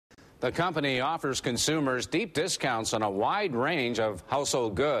The company offers consumers deep discounts on a wide range of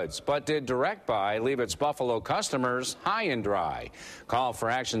household goods. But did Direct Buy leave its Buffalo customers high and dry? Call for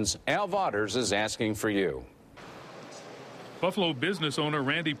Action's Al Vaughters is asking for you. Buffalo business owner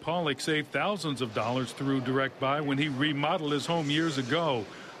Randy Pollock saved thousands of dollars through Direct Buy when he remodeled his home years ago.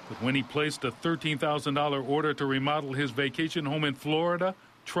 But when he placed a $13,000 order to remodel his vacation home in Florida,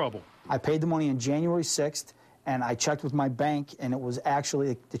 trouble. I paid the money on January 6th. And I checked with my bank, and it was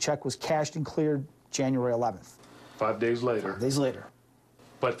actually, the check was cashed and cleared January 11th. 5 days later. 5 days later.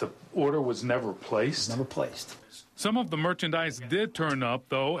 But the order was never placed? Never placed. Some of the merchandise did turn up,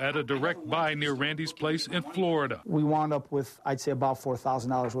 though, at a Direct Buy near Randy's place in Florida. We wound up with, I'd say, about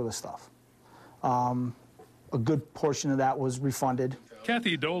 $4,000 worth of stuff. A good portion of that was refunded.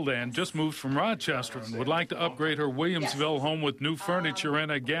 Kathy Dolan just moved from Rochester and would like to upgrade her Williamsville home with new furniture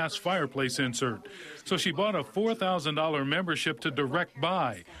and a gas fireplace insert. So she bought a $4,000 membership to Direct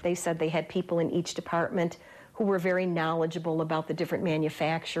Buy. They said they had people in each department who were very knowledgeable about the different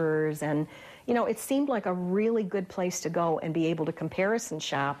manufacturers. And, you know, it seemed like a really good place to go and be able to comparison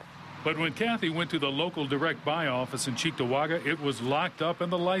shop. But when Kathy went to the local Direct Buy office in Cheektowaga, it was locked up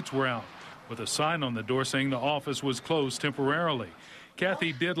and the lights were out, with a sign on the door saying the office was closed temporarily.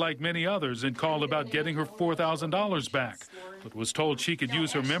 Kathy did like many others and called about getting her $4,000 back, but was told she could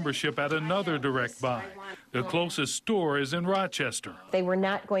use her membership at another Direct Buy. The closest store is in Rochester. They were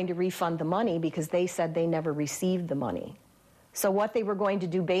not going to refund the money because they said they never received the money. So what they were going to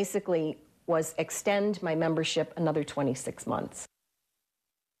do basically was extend my membership another 26 months.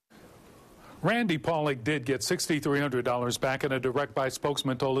 Randy Pollock did get $6,300 back, and a Direct Buy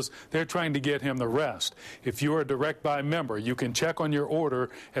spokesman told us they're trying to get him the rest. If you're a Direct Buy member, you can check on your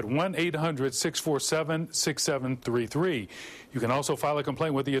order at 1-800-647-6733. You can also file a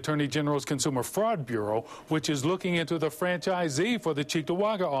complaint with the Attorney General's Consumer Fraud Bureau, which is looking into the franchisee for the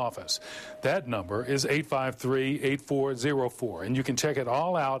Cheektowaga office. That number is 853-8404, and you can check it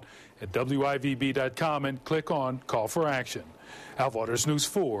all out at WIVB.com and click on Call for Action. Al Vaughters, News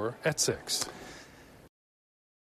 4 at 6.